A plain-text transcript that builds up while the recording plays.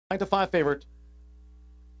9-5 favorite.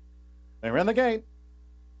 They're in the gate.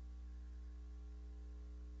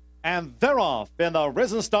 And they're off in the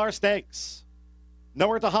Risen Star Stakes.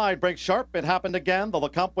 Nowhere to Hide breaks sharp. It happened again. The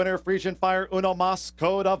Lecomte winner, Frisian Fire, Uno Mas,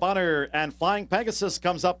 Code of Honor, and Flying Pegasus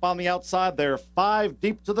comes up on the outside. They're 5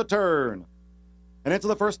 deep to the turn. And into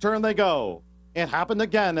the first turn they go. It happened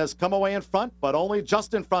again as Come Away in front, but only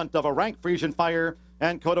just in front of a ranked Frisian Fire,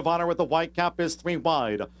 and Code of Honor with the white cap is 3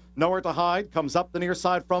 wide. Nowhere to Hide comes up the near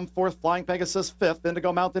side from 4th. Flying Pegasus 5th.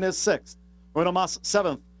 Indigo Mountain is 6th. Uno Mas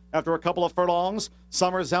 7th. After a couple of furlongs,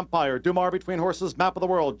 Summer's Empire, Dumar Between Horses, Map of the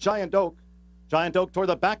World, Giant Oak. Giant Oak toward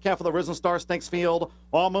the back half of the Risen Star Stakes field.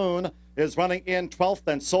 All Moon is running in 12th,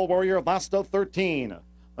 and Soul Warrior Vasto 13.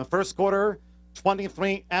 The first quarter,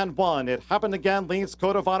 23-1. It happened again, leads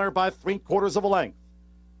Code of Honor by 3/4 of a length.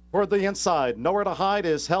 Toward the inside, Nowhere to Hide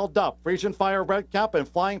is held up. Frisian Fire, Red Cap, and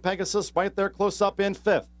Flying Pegasus right there close up in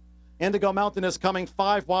 5th. Indigo Mountain is coming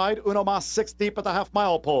 5 wide. Uno Mas 6 deep at the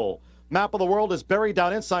half-mile pole. Map of the World is buried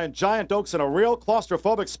down inside. Giant Oak's in a real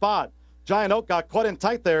claustrophobic spot. Giant Oak got caught in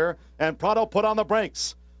tight there, and Prado put on the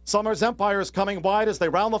brakes. Summer's Empire is coming wide as they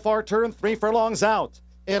round the far turn, 3 furlongs out.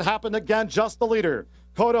 It happened again, just the leader.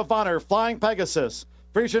 Code of Honor, Flying Pegasus.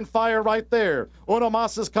 Frisian Fire right there. Uno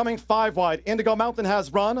Mas is coming 5 wide. Indigo Mountain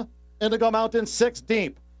has run. Indigo Mountain 6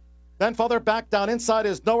 deep. Then farther back down inside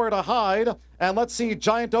is Nowhere to Hide. And let's see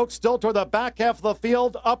Giant Oak still toward the back half of the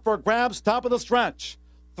field, up for grabs, top of the stretch.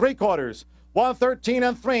 3/4.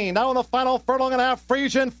 113-3. Now in the final furlong and a half,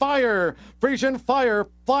 Frisian Fire. Frisian Fire,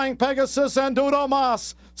 Flying Pegasus, and Uno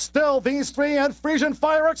Mas. Still these 3, and Frisian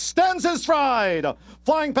Fire extends his stride.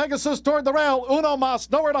 Flying Pegasus toward the rail. Uno Mas,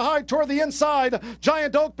 Nowhere to Hide toward the inside.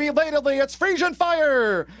 Giant Oak belatedly. It's Frisian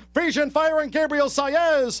Fire. Frisian Fire and Gabriel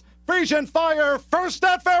Saez. Frisian Fire first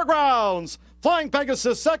at Fairgrounds. Flying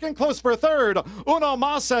Pegasus second, close for 3rd. Uno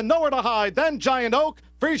Mas and Nowhere to Hide. Then Giant Oak.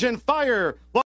 Frisian Fire.